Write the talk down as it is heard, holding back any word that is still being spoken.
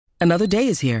Another day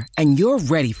is here, and you're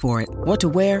ready for it. What to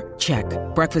wear? Check.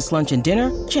 Breakfast, lunch, and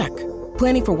dinner? Check.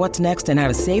 Planning for what's next and how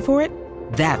to save for it?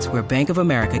 That's where Bank of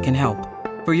America can help.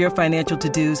 For your financial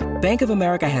to-dos, Bank of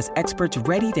America has experts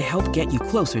ready to help get you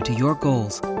closer to your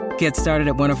goals. Get started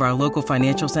at one of our local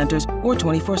financial centers or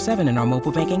 24/7 in our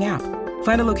mobile banking app.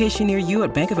 Find a location near you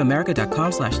at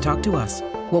bankofamerica.com/talktous.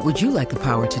 What would you like the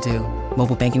power to do?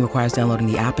 Mobile banking requires downloading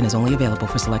the app and is only available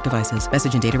for select devices.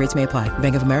 Message and data rates may apply.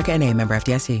 Bank of America N.A., member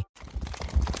FDIC.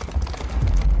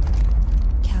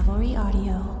 Cavalry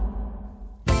Audio.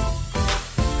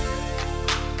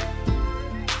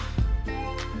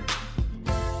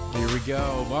 Here we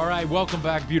go. All right, welcome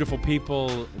back, beautiful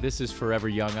people. This is Forever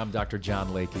Young. I'm Dr.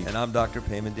 John Lakey. And I'm Dr.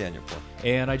 Payman Daniel.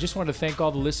 And I just want to thank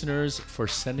all the listeners for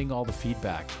sending all the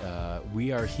feedback.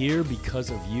 We are here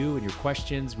because of you and your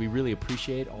questions. We really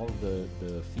appreciate all of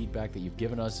the feedback that you've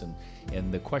given us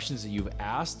and the questions that you've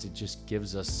asked. It just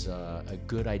gives us a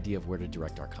good idea of where to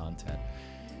direct our content.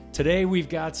 Today, we've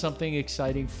got something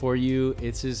exciting for you.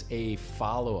 It is a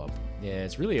follow-up. Yeah,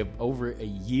 it's really over a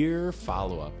year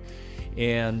follow-up.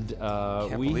 And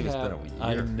Can't believe it's been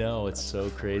a year. I know, it's so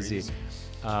crazy.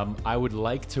 I would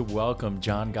like to welcome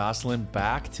John Gosselin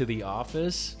back to the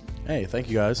office. Hey, thank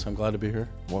you guys. I'm glad to be here.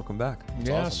 Welcome back.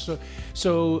 That's awesome.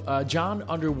 So John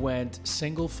underwent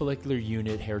single follicular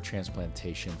unit hair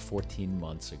transplantation 14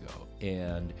 months ago.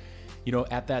 And, you know,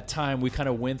 at that time, we kind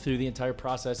of went through the entire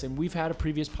process. And we've had a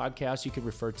previous podcast. You can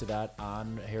refer to that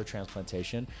on hair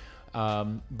transplantation.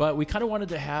 But we kind of wanted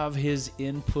to have his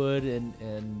input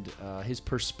and his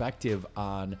perspective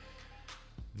on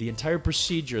the entire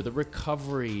procedure, the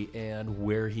recovery, and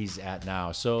where he's at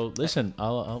now. So listen,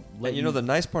 I'll let you know, the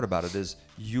nice part about it is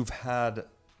you've had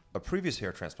a previous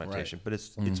hair transplantation, right, but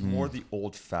it's more the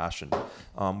old-fashioned,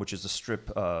 which is a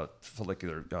strip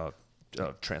follicular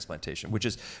transplantation, which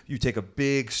is you take a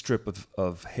big strip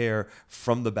of hair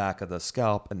from the back of the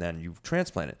scalp and then you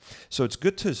transplant it. So it's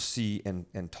good to see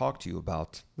and talk to you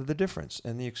about the difference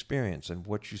and the experience and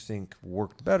what you think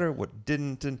worked better, what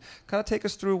didn't, and kind of take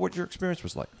us through what your experience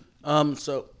was like.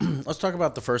 So let's talk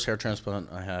about the first hair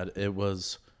transplant I had. It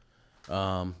was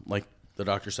like the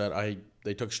doctor said,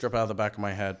 they took a strip out of the back of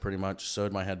my head, pretty much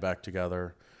sewed my head back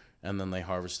together, and then they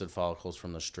harvested follicles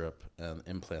from the strip and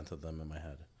implanted them in my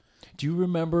head. Do you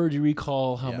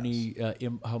recall how many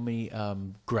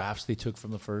grafts they took from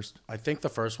the first? I think the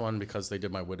first one, because they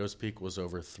did my widow's peak, was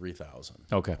over 3,000.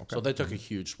 Okay. So they took a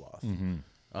huge swath.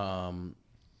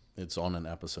 It's on an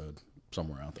episode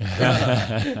somewhere out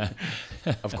there.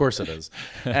 Of course it is.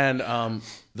 And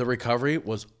the recovery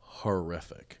was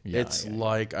horrific. It's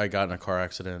like I got in a car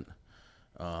accident.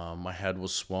 My head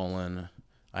was swollen.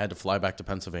 I had to fly back to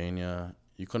Pennsylvania.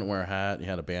 You couldn't wear a hat. You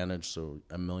had a bandage, so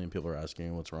a million people are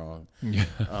asking what's wrong.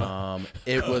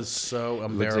 It was so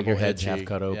unbearable. Looks like your head's edgy. half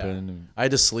cut open. Yeah. I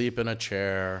had to sleep in a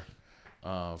chair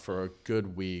for a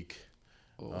good week.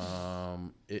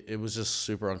 It was just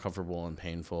super uncomfortable and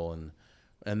painful,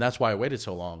 and that's why I waited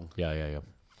so long. Yeah.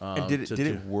 And did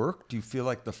it work? Do you feel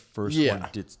like the first one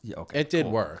did? Yeah, okay, it did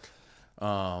work.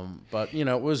 But, you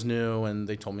know, it was new, and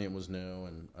they told me it was new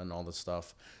and all this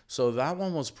stuff. So that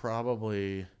one was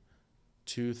probably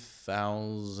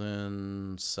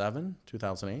 2007,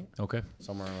 2008. Okay.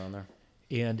 Somewhere around there.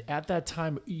 And at that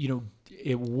time, you know,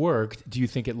 it worked. Do you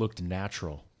think it looked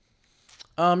natural?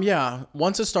 Yeah.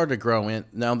 Once it started to grow in,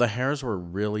 now the hairs were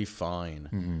really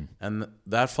fine. And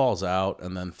that falls out,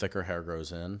 and then thicker hair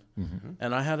grows in.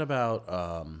 And I had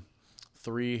about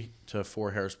 3 to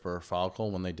 4 hairs per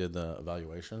follicle when they did the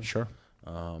evaluation. Sure.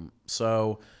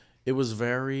 So it was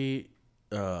very...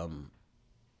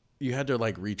 you had to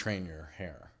like retrain your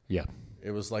hair. Yeah. It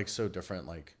was like so different.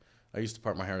 Like I used to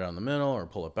part my hair down the middle or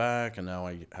pull it back, and now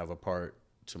I have a part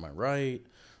to my right.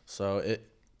 So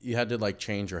you had to like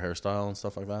change your hairstyle and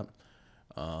stuff like that.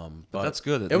 But that's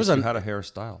good. You had a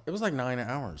hairstyle. It was like 9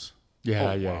 hours.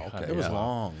 Yeah. Wow, okay. It was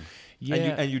long. Yeah.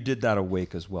 And you did that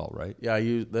awake as well, right? Yeah,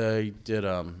 they did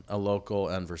a local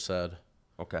and Versed.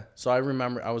 Okay. So I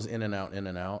remember I was in and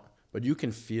out. But you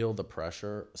can feel the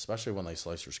pressure, especially when they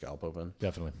slice your scalp open.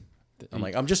 Definitely.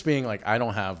 I'm just being like, I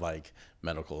don't have like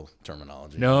medical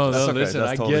terminology. No, okay. Listen,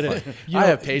 That's I totally get it. I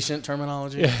have patient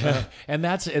terminology. And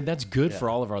that's good for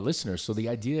all of our listeners. So the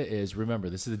idea is, remember,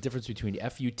 this is the difference between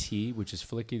FUT, which is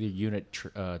follicular unit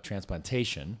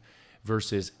transplantation,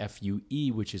 versus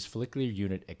FUE, which is follicular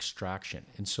unit extraction.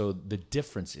 And so the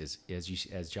difference is,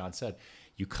 as John said,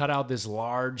 you cut out this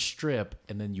large strip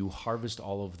and then you harvest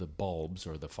all of the bulbs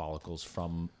or the follicles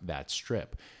from that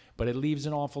strip. But it leaves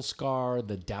an awful scar.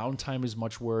 The downtime is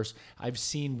much worse. I've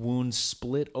seen wounds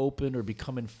split open or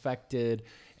become infected.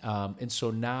 And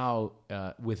so now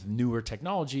with newer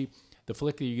technology, the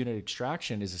follicular unit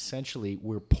extraction is essentially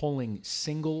we're pulling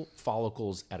single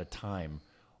follicles at a time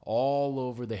all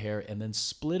over the hair and then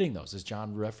splitting those. As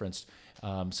John referenced,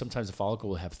 sometimes a follicle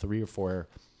will have 3 or 4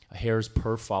 hairs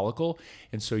per follicle.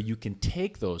 And so you can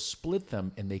take those, split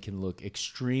them, and they can look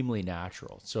extremely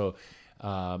natural. So,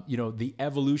 the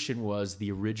evolution was the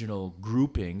original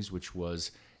groupings, which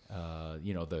was,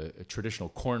 the traditional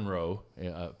cornrow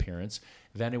appearance.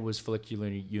 Then it was follicular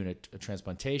unit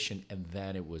transplantation, and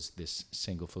then it was this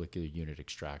single follicular unit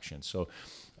extraction. So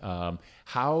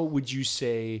how would you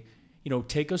say,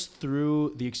 take us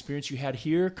through the experience you had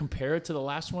here, compare it to the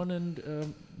last one, and,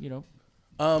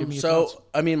 give me your thoughts.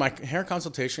 My hair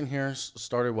consultation here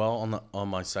started well on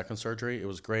my second surgery. It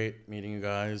was great meeting you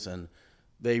guys, and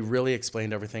they really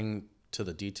explained everything to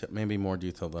the detail, maybe more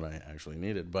detail than I actually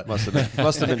needed, but must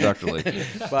have been Dr. Lee.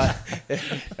 But it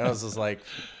was just like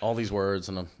all these words,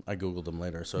 and I Googled them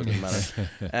later, so it didn't matter.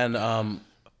 And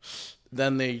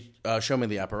then they showed me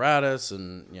the apparatus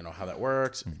and how that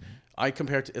works. Mm-hmm. I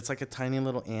compared to, it's like a tiny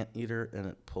little anteater, and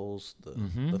it pulls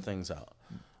the things out.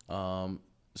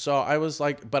 So I was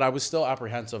like, but I was still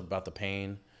apprehensive about the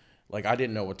pain. Like I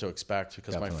didn't know what to expect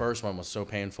because my first one was so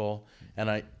painful. And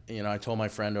I told my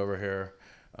friend over here,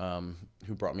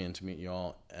 who brought me in to meet you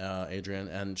all, Adrian,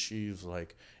 and she was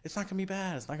like, "It's not gonna be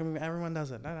bad. It's not gonna be bad. Everyone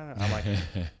does it." No. I'm like,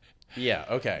 "Yeah,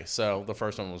 okay." So the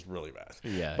first one was really bad.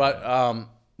 Yeah. But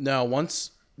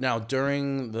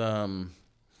during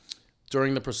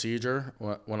the procedure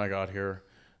when I got here,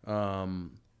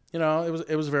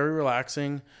 it was very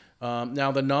relaxing.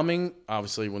 Now the numbing,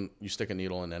 obviously, when you stick a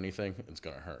needle in anything, it's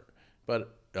gonna hurt.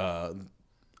 But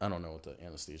I don't know what the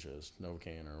anesthesia is,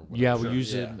 Novocaine or whatever. Yeah, we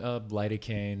use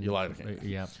lidocaine. Your lidocaine.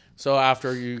 Yeah. So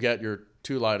after you get your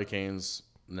 2 lidocaines,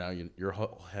 now your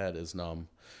whole head is numb.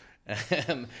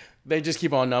 And they just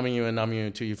keep on numbing you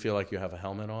until you feel like you have a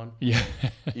helmet on. Yeah.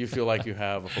 You feel like you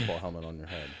have a football helmet on your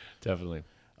head. Definitely.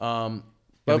 But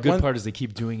the good part is they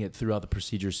keep doing it throughout the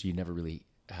procedure, so you never really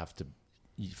have to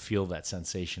feel that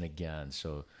sensation again.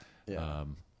 So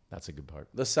that's a good part.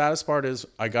 The saddest part is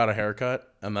I got a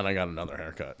haircut and then I got another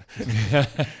haircut.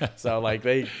 So like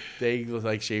they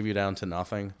like shave you down to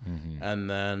nothing. Mm-hmm. And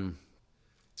then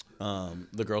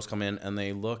the girls come in and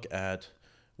they look at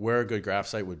where a good graft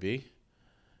site would be.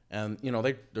 And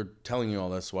they're telling you all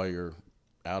this while you're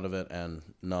out of it and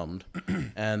numbed.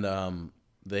 And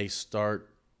they start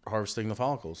harvesting the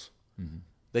follicles. Mm-hmm.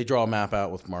 They draw a map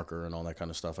out with marker and all that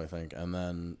kind of stuff, I think. And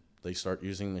then they start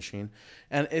using the machine,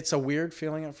 and it's a weird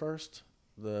feeling at first.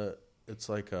 It's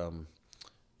like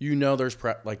there's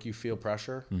like you feel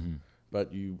pressure, mm-hmm.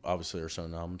 but you obviously are so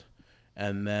numbed.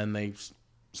 And then they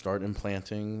start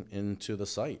implanting into the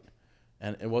site,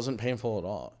 and it wasn't painful at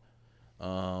all.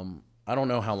 I don't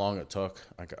know how long it took.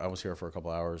 I was here for a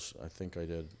couple hours. I think I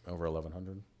did over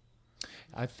 1,100.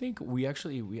 I think we had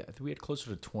closer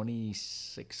to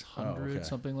 2,600,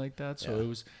 something like that. So it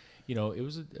was. It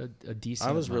was a decent.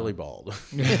 I was amount. really bald.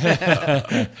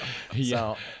 Yeah.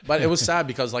 So, but it was sad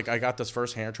because like I got this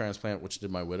first hair transplant, which did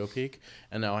my widow peak,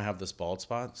 and now I have this bald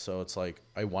spot. So it's like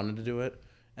I wanted to do it,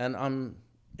 and I'm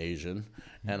Asian,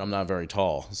 and I'm not very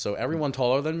tall. So everyone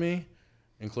taller than me,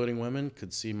 including women,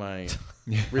 could see my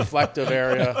reflective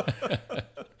area.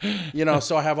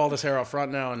 So I have all this hair up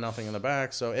front now and nothing in the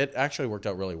back. So it actually worked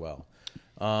out really well.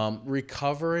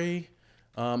 Recovery.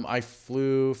 I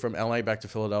flew from LA back to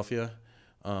Philadelphia.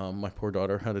 My poor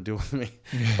daughter had to deal with me.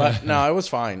 But no, it was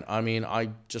fine. I mean, I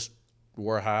just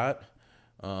wore a hat,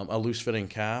 a loose fitting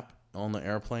cap on the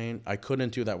airplane. I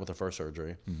couldn't do that with the first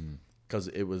surgery because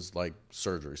it was like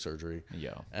surgery.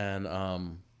 Yeah. And,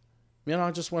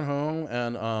 I just went home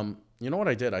and, you know what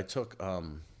I did? I took,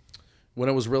 when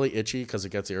it was really itchy because it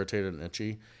gets irritated and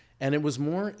itchy, and it was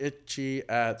more itchy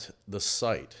at the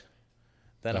site.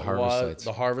 Than it was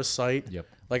the harvest site. Yep.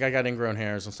 Like I got ingrown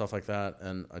hairs and stuff like that,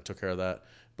 and I took care of that.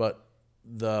 But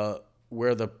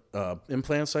where the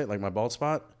implant site, like my bald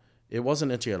spot, it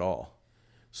wasn't itchy at all.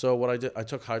 So what I did, I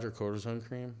took hydrocortisone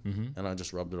cream and I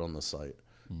just rubbed it on the site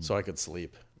so I could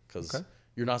sleep because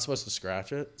you're not supposed to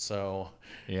scratch it. So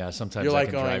yeah, sometimes you're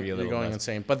like you're going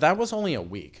insane. But that was only a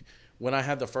week. When I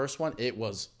had the first one, it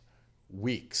was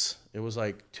weeks. It was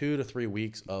like 2 to 3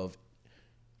 weeks of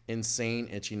insane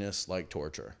itchiness like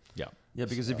torture. Yeah,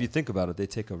 because if you think about it, they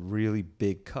take a really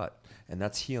big cut, and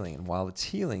that's healing. And while it's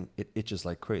healing, it itches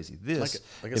like crazy. This,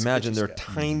 imagine they're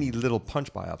tiny little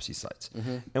punch biopsy sites.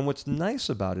 Mm-hmm. And what's nice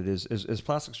about it is, as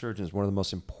plastic surgeons, one of the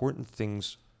most important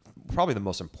things, probably the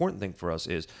most important thing for us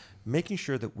is making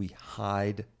sure that we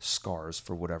hide scars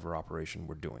for whatever operation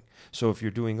we're doing. So if you're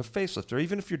doing a facelift, or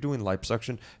even if you're doing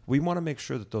liposuction, we want to make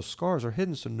sure that those scars are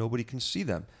hidden so nobody can see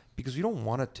them. because you don't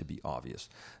want it to be obvious.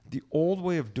 The old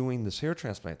way of doing this hair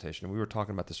transplantation, and we were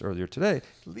talking about this earlier today,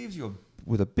 leaves you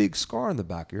with a big scar in the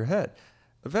back of your head.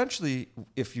 Eventually,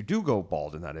 if you do go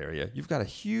bald in that area, you've got a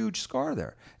huge scar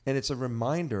there. And it's a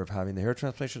reminder of having the hair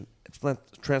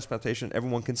transplantation,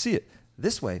 everyone can see it.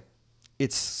 This way,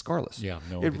 it's scarless. Yeah,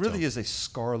 no, it really is a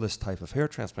scarless type of hair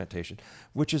transplantation,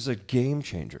 which is a game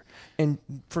changer. And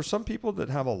for some people that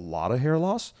have a lot of hair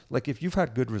loss, like if you've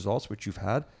had good results, which you've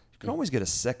had, you can always get a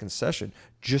second session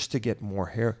just to get more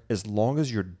hair, as long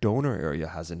as your donor area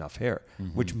has enough hair,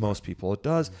 which most people it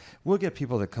does. We'll get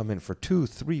people that come in for 2,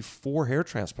 3, 4 hair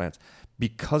transplants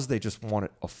because they just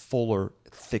wanted a fuller,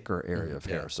 thicker area of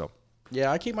hair. So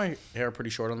yeah, I keep my hair pretty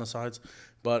short on the sides,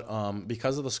 but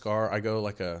because of the scar, I go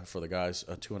like for the guys,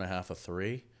 a 2.5, a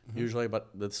 3 usually. But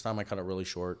this time I cut it really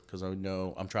short because I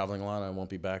know I'm traveling a lot. I won't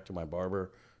be back to my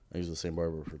barber. I use the same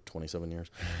barber for 27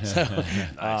 years. So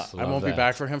I won't be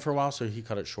back for him for a while, so he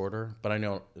cut it shorter. But I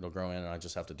know it'll grow in, and I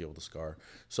just have to deal with the scar.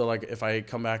 So like if I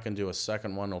come back and do a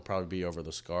second one, it'll probably be over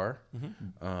the scar.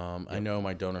 I know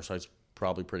my donor site's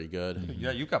probably pretty good.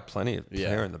 yeah, you've got plenty of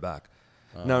hair in the back.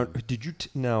 Now,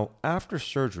 now after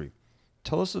surgery,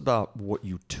 tell us about what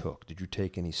you took. Did you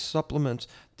take any supplements?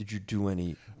 Did you do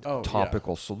any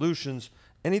topical solutions?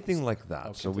 Anything like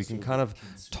that, so we can kind of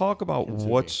talk about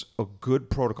what's a good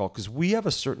protocol, because we have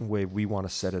a certain way we want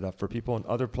to set it up for people, and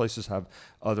other places have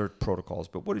other protocols.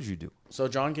 But what did you do? So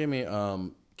John gave me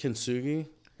kintsugi.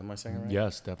 Am I saying it right?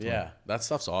 Yes, definitely. Yeah, that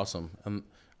stuff's awesome. And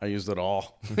I used it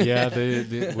all. Yeah,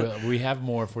 well, we have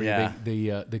more for you. Yeah.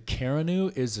 The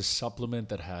Caranu is a supplement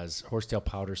that has horsetail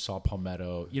powder, saw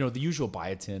palmetto, the usual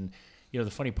biotin. The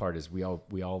funny part is we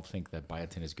all think that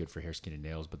biotin is good for hair, skin, and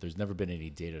nails, but there's never been any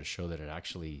data to show that it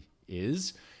actually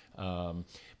is.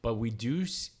 But we do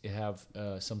have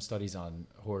some studies on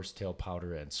horsetail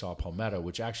powder and saw palmetto,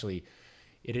 which actually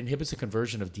it inhibits the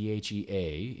conversion of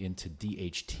DHEA into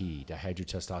DHT,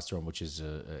 dihydrotestosterone, which is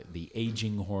the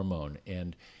aging hormone,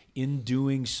 and in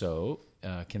doing so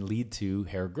can lead to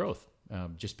hair growth,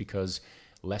 just because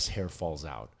less hair falls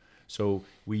out. So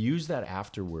we use that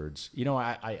afterwards.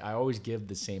 I always give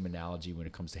the same analogy when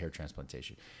it comes to hair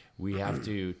transplantation. We have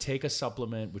to take a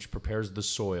supplement which prepares the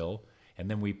soil, and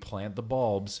then we plant the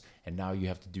bulbs, and now you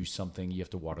have to do something. You have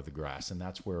to water the grass. And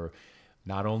that's where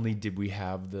not only did we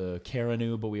have the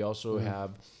Caranu, but we also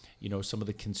have some of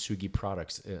the kintsugi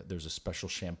products. There's a special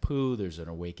shampoo. There's an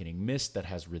awakening mist that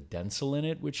has Redensil in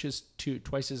it, which is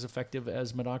twice as effective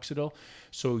as minoxidil.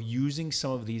 So using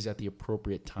some of these at the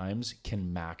appropriate times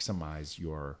can maximize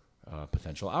your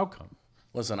potential outcome.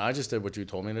 Listen, I just did what you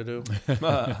told me to do,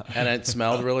 and it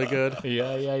smelled really good.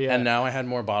 Yeah. And now I had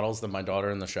more bottles than my daughter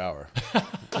in the shower.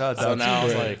 God, so now I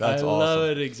was like, that's awesome. awesome. Love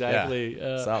it, exactly.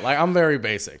 Yeah. So I'm very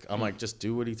basic. I'm like, just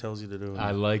do what he tells you to do.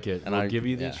 I like it. And I'll give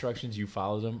you the instructions. You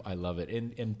follow them. I love it.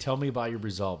 And tell me about your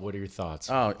result. What are your thoughts?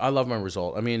 Oh, I love my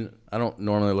result. I mean, I don't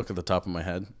normally look at the top of my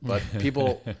head, but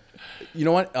people, you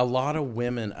know what? A lot of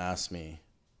women ask me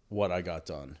what I got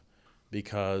done.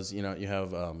 Because, you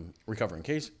have recovering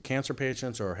cancer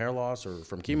patients or hair loss or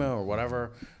from chemo or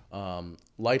whatever.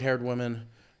 Light-haired women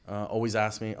always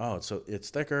ask me, oh, so it's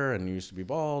thicker and you used to be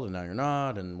bald and now you're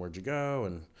not, and where'd you go?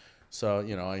 And so,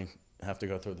 I have to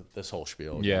go through this whole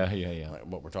spiel. Yeah. Like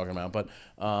what we're talking about. But,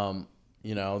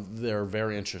 they're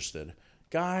very interested.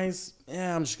 Guys,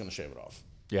 I'm just going to shave it off.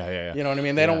 Yeah. You know what I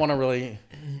mean? They don't want to really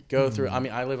go through. I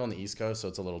mean, I live on the East Coast, so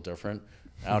it's a little different.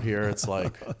 Out here, it's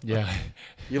like,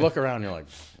 you look around, you're like,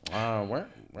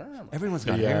 where am I? Everyone's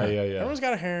got hair. Yeah. Everyone's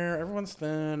got hair. Everyone's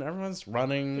thin. Everyone's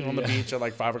running on the beach at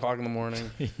like 5 o'clock in the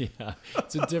morning. Yeah,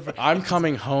 it's a different. I'm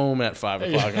coming home at 5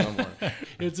 o'clock in the morning.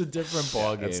 It's a different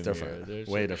ballgame. It's different.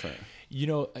 Way different.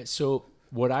 So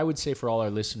what I would say for all our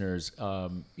listeners,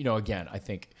 again, I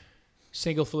think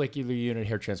single follicular unit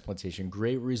hair transplantation,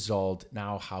 great result.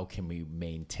 Now, how can we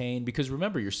maintain? Because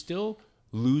remember, you're still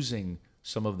losing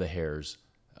some of the hairs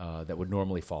that would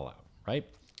normally fall out, right?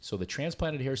 So the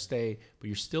transplanted hairs stay, but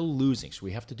you're still losing. So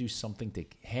we have to do something to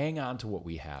hang on to what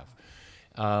we have.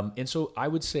 And so I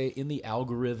would say in the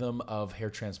algorithm of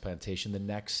hair transplantation, the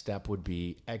next step would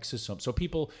be exosome. So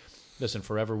people, listen,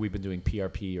 forever we've been doing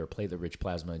PRP or platelet-rich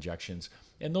plasma injections,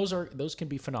 and those can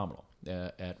be phenomenal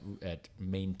at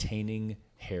maintaining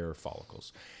hair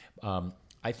follicles.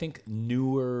 I think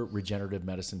newer regenerative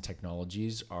medicine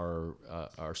technologies are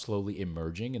slowly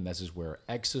emerging, and this is where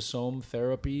exosome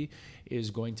therapy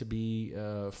is going to be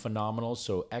phenomenal.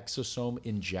 So exosome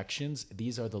injections,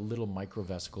 these are the little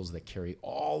microvesicles that carry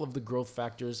all of the growth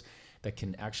factors that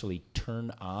can actually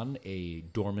turn on a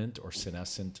dormant or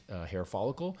senescent hair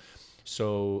follicle.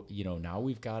 So, now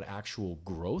we've got actual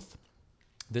growth.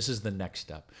 This is the next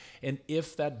step. And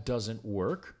if that doesn't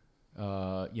work,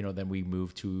 then we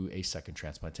move to a second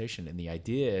transplantation. And the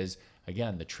idea is,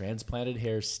 again, the transplanted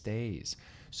hair stays.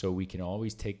 So we can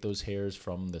always take those hairs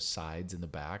from the sides and the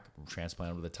back,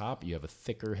 transplant them to the top. You have a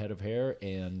thicker head of hair,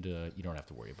 and you don't have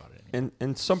to worry about it anymore.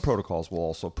 And some protocols will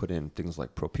also put in things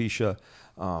like Propecia.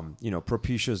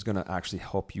 Propecia is going to actually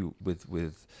help you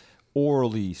with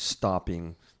orally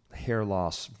stopping hair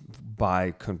loss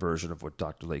by conversion of what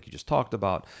Dr. Lakey just talked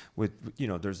about.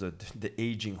 There's the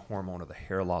aging hormone or the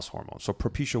hair loss hormone. So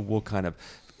Propecia will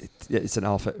it's an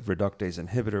alpha reductase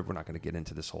inhibitor. We're not going to get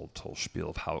into this whole spiel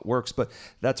of how it works, but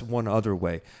that's one other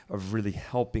way of really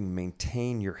helping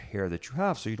maintain your hair that you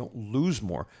have so you don't lose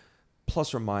more,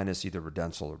 plus or minus either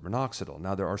Redensil or minoxidil.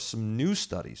 Now, there are some new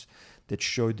studies that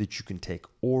showed that you can take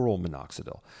oral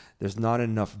minoxidil. There's not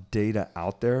enough data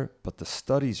out there, but the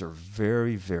studies are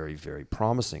very, very, very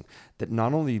promising that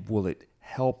not only will it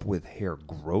help with hair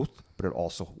growth, but it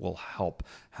also will help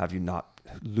have you not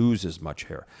lose as much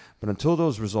hair. But until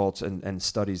those results and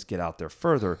studies get out there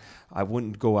further, I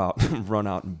wouldn't go out and run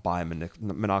out and buy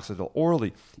minoxidil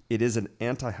orally. It is an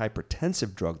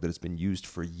antihypertensive drug that has been used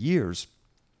for years.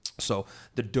 So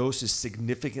the dose is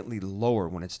significantly lower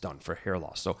when it's done for hair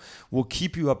loss. So we'll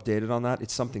keep you updated on that.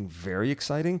 It's something very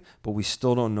exciting, but we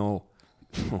still don't know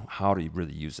how to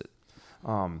really use it.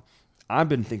 I've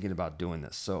been thinking about doing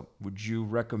this. So would you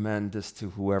recommend this to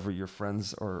whoever your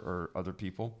friends or other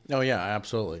people? Oh, yeah,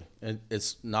 absolutely.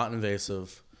 It's not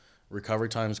invasive. Recovery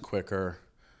time's quicker.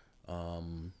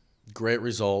 Great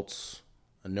results.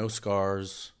 No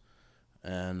scars.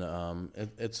 And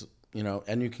it's...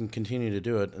 and you can continue to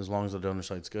do it as long as the donor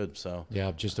site's good. So yeah,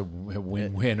 just a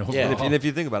win-win overall. Yeah. And if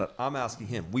you think about it, I'm asking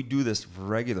him. We do this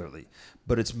regularly,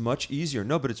 but it's much easier.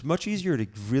 No, but it's much easier to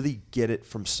really get it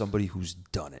from somebody who's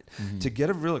done it. Mm-hmm. To get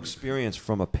a real experience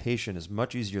from a patient is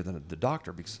much easier than the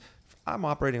doctor, because I'm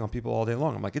operating on people all day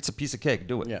long. I'm like, it's a piece of cake,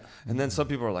 do it. Yeah. And then some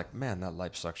people are like, man, that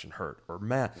liposuction hurt, or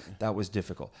man, that was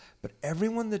difficult. But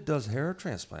everyone that does hair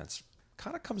transplants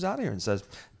kind of comes out here and says,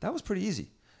 that was pretty easy.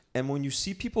 And when you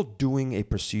see people doing a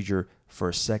procedure for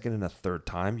a second and a third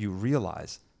time, you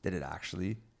realize that it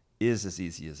actually is as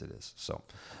easy as it is. So,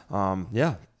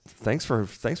 thanks for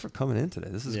coming in today.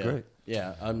 This is great.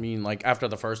 Yeah, I mean, like after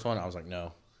the first one, I was like,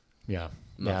 no. Yeah.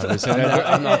 I'm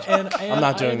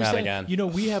not doing that again.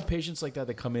 We have patients like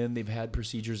that come in. They've had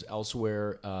procedures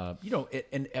elsewhere.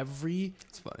 And every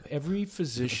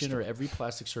physician or every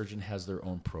plastic surgeon has their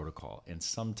own protocol. And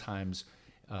sometimes,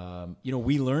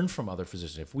 we learn from other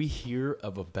physicians. If we hear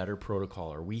of a better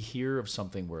protocol or we hear of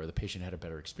something where the patient had a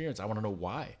better experience, I want to know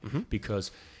why. Mm-hmm.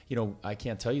 Because, I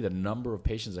can't tell you the number of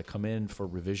patients that come in for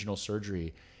revisional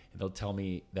surgery, and they'll tell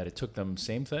me that it took them,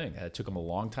 same thing. It took them a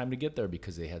long time to get there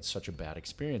because they had such a bad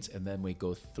experience. And then we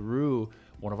go through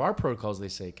one of our protocols, they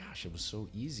say, gosh, it was so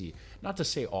easy. Not to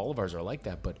say all of ours are like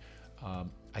that, but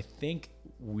I think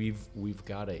we've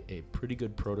got a pretty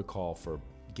good protocol for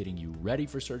getting you ready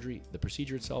for surgery, the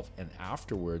procedure itself, and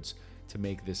afterwards to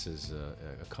make this as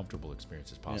a comfortable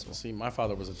experience as possible. Yeah, see, my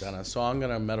father was a dentist, so I'm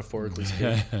going to metaphorically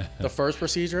speak. The first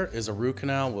procedure is a root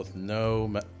canal with no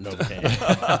pain.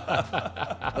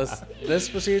 This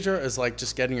procedure is like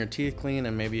just getting your teeth clean,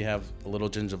 and maybe you have a little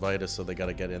gingivitis, so they got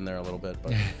to get in there a little bit.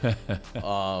 But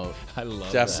I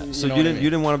love that. So you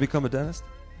didn't want to become a dentist?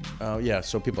 Yeah,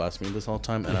 so people ask me this all the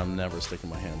time, and I'm never sticking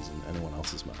my hands in anyone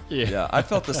else's mouth. Yeah, I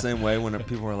felt the same way when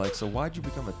people were like, so why'd you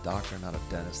become a doctor, not a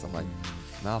dentist? I'm like,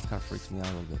 mouth kind of freaks me out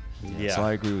a little bit. Yeah. So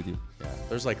I agree with you. Yeah,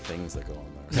 there's like things that go on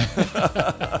there.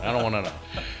 I don't want to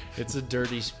know. It's a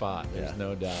dirty spot, there's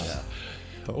no doubt. Yeah.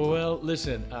 Well,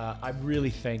 listen, I really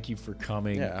thank you for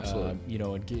coming, yeah,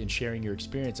 absolutely. and sharing your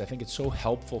experience. I think it's so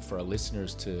helpful for our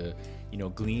listeners to,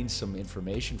 glean some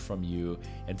information from you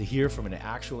and to hear from an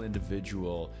actual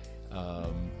individual,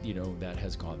 that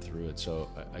has gone through it. So,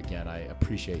 again, I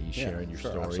appreciate you sharing your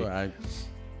story. Absolutely. I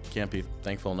can't be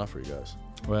thankful enough for you guys.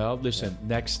 Well, listen,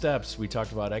 next steps. We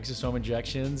talked about exosome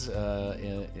injections,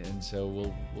 and so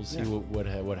we'll see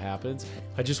what happens.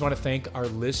 I just want to thank our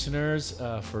listeners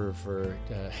for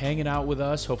hanging out with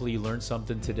us. Hopefully you learned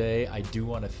something today. I do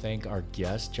want to thank our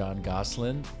guest, John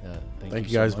Gosselin. Thank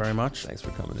you guys very much. Thanks for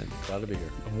coming in. Glad to be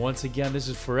here. And once again, this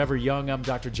is Forever Young. I'm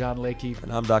Dr. John Lakey.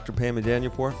 And I'm Dr. Payman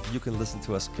Danielpour. You can listen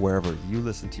to us wherever you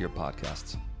listen to your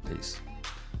podcasts. Peace.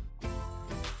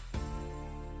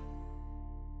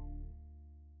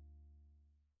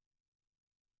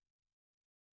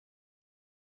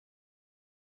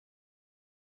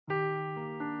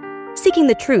 Seeking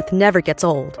the truth never gets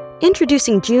old.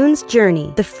 Introducing June's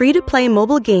Journey, the free-to-play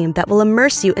mobile game that will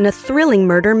immerse you in a thrilling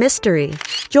murder mystery.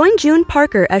 Join June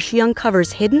Parker as she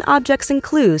uncovers hidden objects and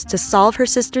clues to solve her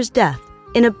sister's death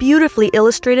in a beautifully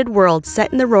illustrated world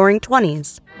set in the Roaring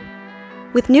 '20s.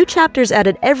 With new chapters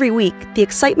added every week, the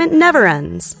excitement never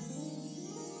ends.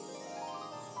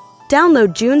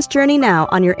 Download June's Journey now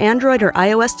on your Android or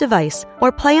iOS device,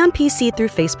 or play on PC through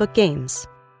Facebook Games.